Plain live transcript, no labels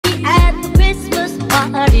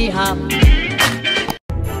ham.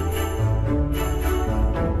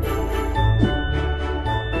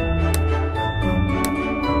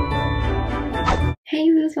 Hey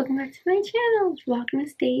viewers, welcome back to my channel,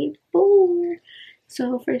 Vlogmas Day 4.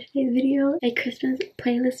 So for today's video, a Christmas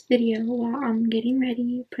playlist video while I'm getting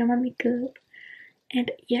ready, putting on my makeup. And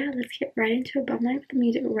yeah, let's get right into it. But I'm gonna put the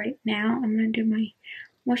music right now. I'm gonna do my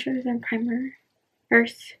moisturizer and primer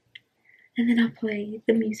first, and then I'll play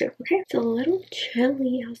the music, okay? It's a little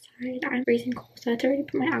chilly outside. I'm freezing cold, so I had to already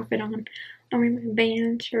put my outfit on. I'm wearing my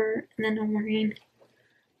band shirt, and then I'm wearing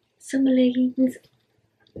some leggings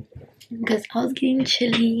because I was getting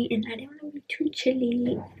chilly and I didn't want to be too chilly,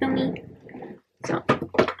 you feel me? So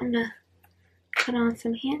I'm gonna put on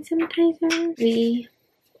some hand sanitizer. We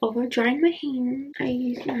over drying my hair. I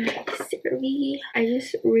use my CeraVe. I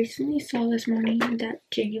just recently saw this morning that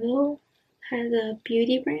JLo has a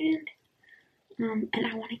beauty brand, and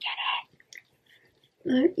I want to get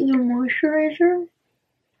it. The moisturizer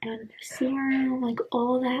and the serum, like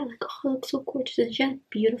all that, like oh, it looks so gorgeous. And she has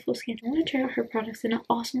beautiful skin. I want to try out her products, and I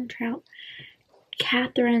also want to try out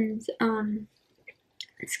Catherine's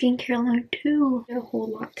skincare line too. A whole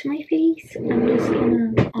lot to my face. I'm just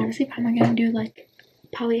gonna honestly probably gonna do like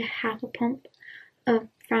probably a half a pump of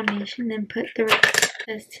foundation, then put the rest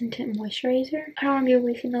as tinted moisturizer. I don't want to be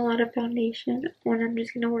wasting a lot of foundation when I'm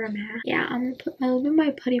just gonna wear a mask. Yeah, I'm gonna put a little bit of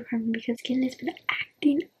my putty primer because skin has been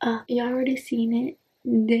acting up. Y'all already seen it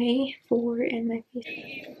day 4 in my face.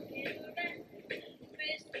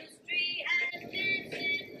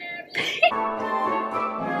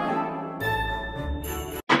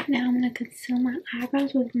 Now I'm gonna conceal my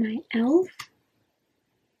eyebrows with my e.l.f.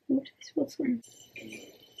 Oops, I spilled some.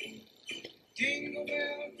 Jingle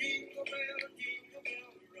bell, jingle bell, jingle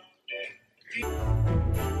bell rock.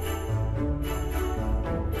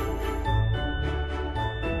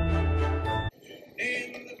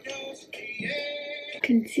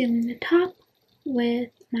 Concealing the top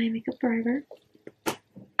with my makeup forever.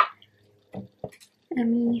 Let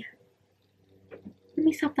me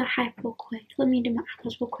stop the hype real quick. Let me do my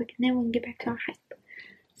eyebrows real quick and then we'll get back to our hype.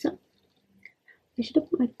 So I should have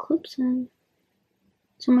put my clips on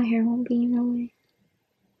so my hair won't be in the way.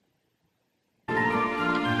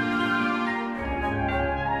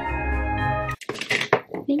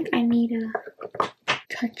 I think I need to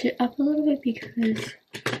touch it up a little bit because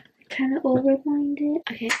I kind of overlined it.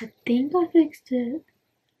 Okay, I think I fixed it.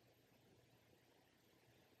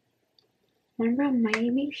 One brow might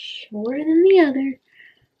be shorter than the other,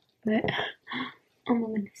 but oh my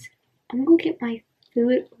goodness. I'm gonna go get my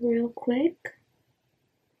food real quick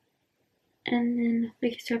and then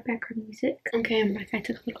we can start back our music. Okay, I'm back. I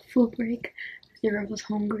took a little food break. The girl was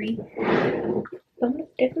hungry. But I'm gonna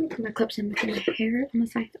definitely put my clips in because my hair on the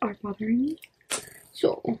sides are bothering me.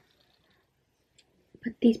 So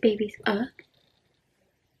put these babies up.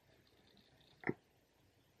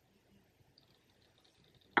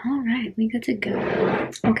 Alright, we good to go.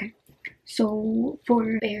 Okay, so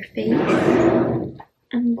for bare face,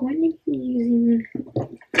 I'm going to be using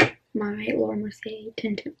my Laura Mercier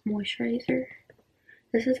tinted moisturizer.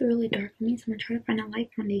 This is really dark for me, so I'm gonna try to find a light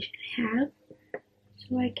foundation I have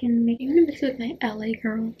so I can make. I'm gonna mix it with my LA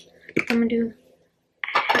Girl. I'm gonna do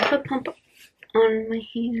half a pump on my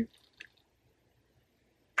hand.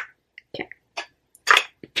 Okay,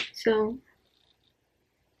 so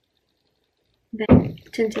then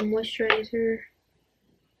tinted moisturizer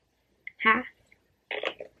half.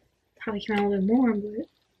 Probably came out a little bit more,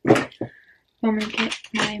 but I'm gonna get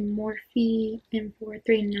my Morphe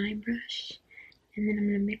M439 brush and then I'm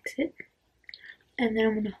gonna mix it and then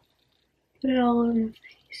I'm gonna put it all over my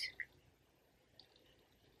face.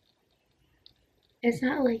 It's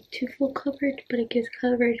not like too full coverage, but it gives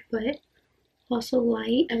coverage, but also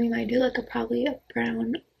light. I mean, I do like probably a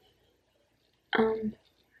brown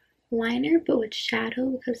liner, but with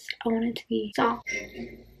shadow because I want it to be soft.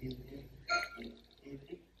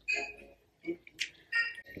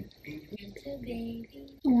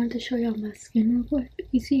 I wanted to show y'all my skin real quick.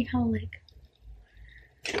 You see how like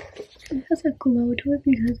it has a glow to it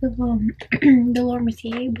because of the Laura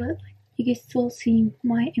Mercier, but like you can still see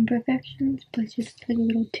my imperfections, but it's just like a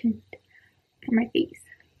little tint for my face.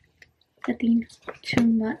 Nothing too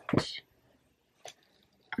much.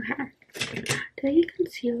 Okay. Did I get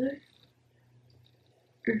concealer?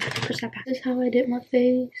 Push that back. This is how I did my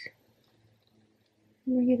face.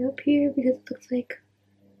 Bring it up here because it looks like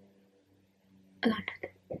I got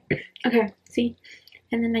nothing. Okay, see?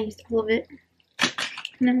 And then I used all of it.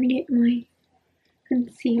 And I'm gonna get my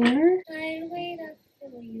concealer. I wait up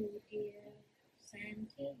for you, dear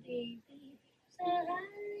Santa baby. So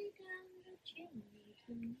hurry down the chimney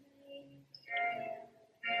tonight.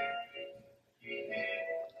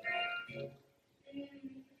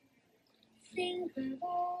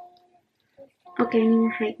 Okay, I need more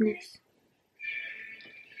heightness.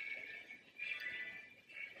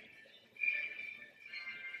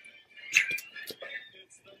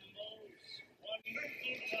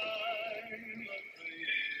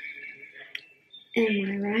 Am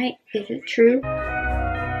I right? Is it true?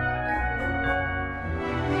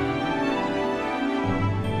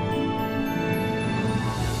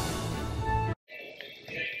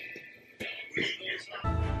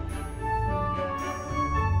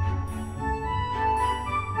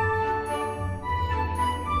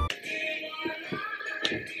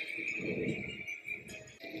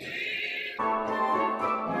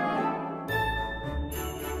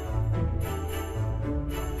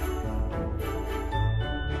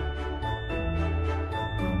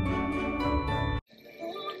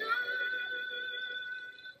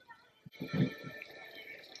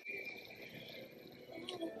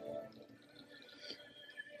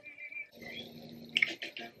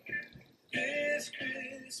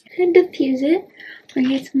 And diffuse it. I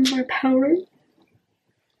need some more power.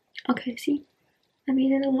 Okay, see? I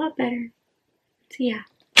made it a lot better. So yeah.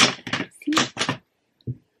 See?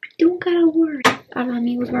 Don't gotta worry.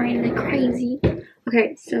 Me was worrying like crazy.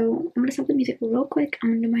 Okay, so I'm gonna stop the music real quick.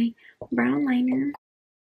 I'm gonna do my brown liner.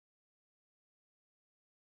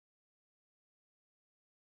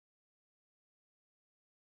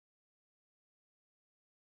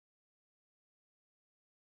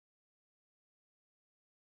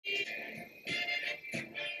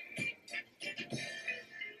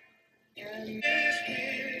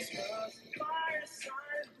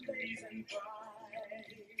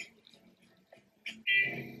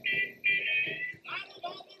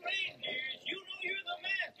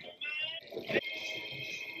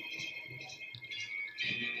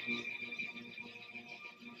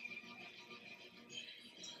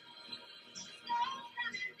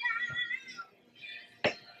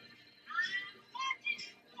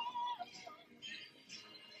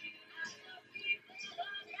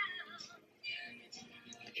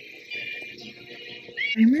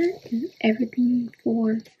 Primer is everything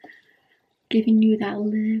for giving you that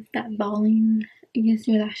lift, that volume. It gives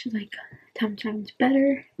your lashes like 10 times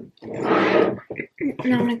better. Now I'm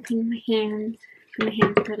gonna clean my hands. My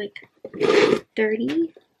hands are like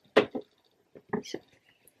dirty. So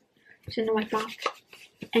I'm gonna wipe off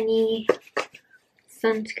any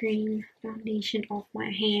sunscreen foundation off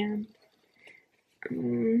my hand.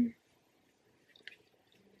 And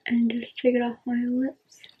just take it off my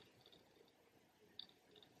lips.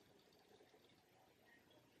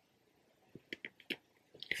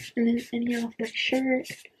 And then any off my shirt.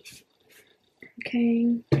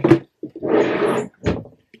 Okay.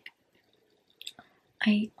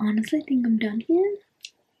 I honestly think I'm done here.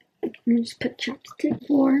 I'm gonna just put chapstick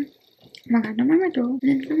for. Oh my god, don't mind my throat. And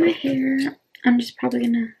then for my hair, I'm just probably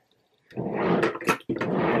gonna.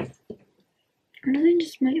 I really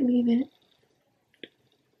just might leave it.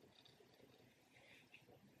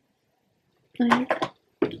 Like,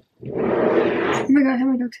 oh my god, I have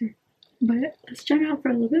my dogs here. But let's try it out for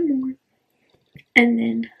a little bit more. And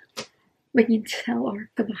then we can tell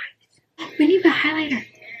our goodbyes. We need the highlighter.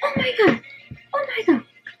 Oh my god. Oh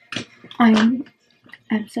my god.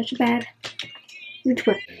 I'm such a bad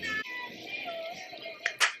YouTuber.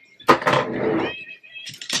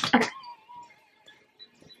 Okay.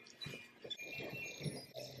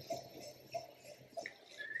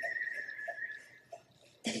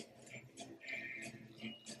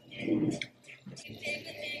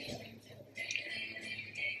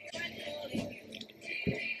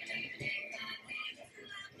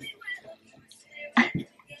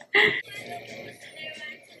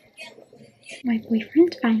 My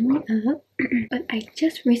boyfriend's finally up, but I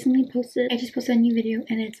just posted a new video,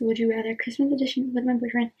 and it's Would You Rather Christmas edition with my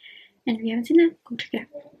boyfriend, and if you haven't seen that, go check it out.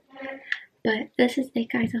 But this is it,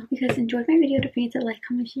 guys. I hope you guys enjoyed my video. Don't forget to like,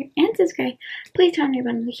 comment, share, and subscribe. Please turn on your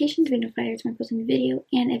notifications to be notified every time I post a new video,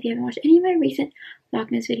 and if you haven't watched any of my recent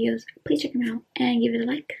vlogmas videos, please check them out and give it a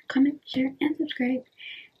like, comment, share, and subscribe,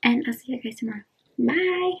 and I'll see you guys tomorrow.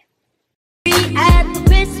 Bye! At the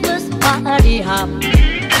Christmas party hop.